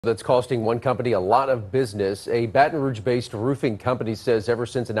That's costing one company a lot of business. A Baton Rouge-based roofing company says ever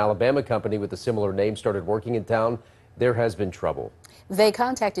since an Alabama company with a similar name started working in town, there has been trouble. They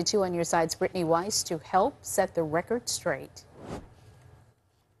contacted 2 on Your Side's Brittany Weiss to help set the record straight.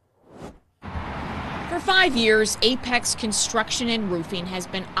 For 5 years, Apex Construction and Roofing has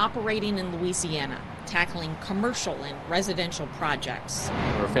been operating in Louisiana, tackling commercial and residential projects.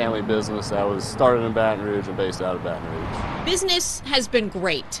 We're a family business that was started in Baton Rouge and based out of Baton Rouge. Business has been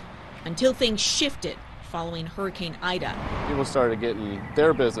great until things shifted following Hurricane Ida. People started getting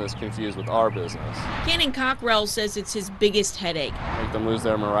their business confused with our business. Cannon Cockrell says it's his biggest headache. Make them lose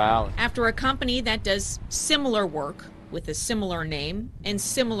their morale. After a company that does similar work with a similar name and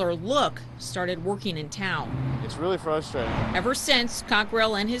similar look started working in town. It's really frustrating. Ever since,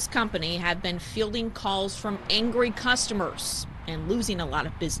 Cockrell and his company have been fielding calls from angry customers and losing a lot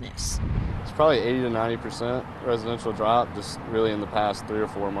of business. It's probably 80 to 90% residential drop just really in the past 3 or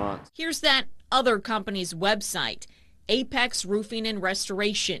 4 months. Here's that other company's website, Apex Roofing and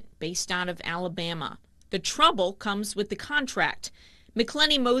Restoration, based out of Alabama. The trouble comes with the contract.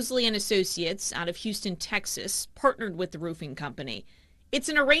 McClenny Mosley and Associates out of Houston, Texas, partnered with the roofing company. It's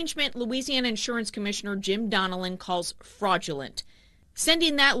an arrangement Louisiana Insurance Commissioner Jim Donnellan calls fraudulent,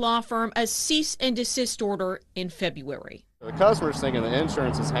 sending that law firm a cease and desist order in February. The customer's thinking the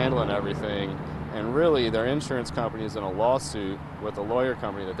insurance is handling everything, and really their insurance company is in a lawsuit with a lawyer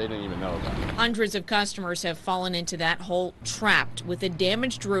company that they didn't even know about. Hundreds of customers have fallen into that hole, trapped with a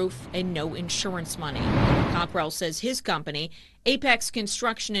damaged roof and no insurance money. Cockrell says his company, Apex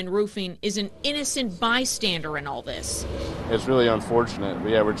Construction and Roofing, is an innocent bystander in all this. It's really unfortunate.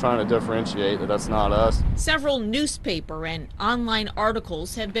 We're trying to differentiate that that's not us. Several newspaper and online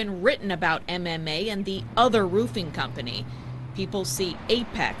articles have been written about MMA and the other roofing company. People see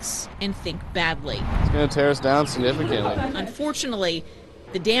Apex and think badly. It's going to tear us down significantly. Unfortunately,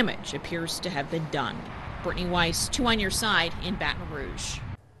 the damage appears to have been done. Brittany Weiss, 2 on Your Side in Baton Rouge.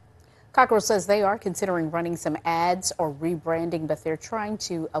 Cockrell says they are considering running some ads or rebranding, but they're trying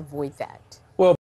to avoid that.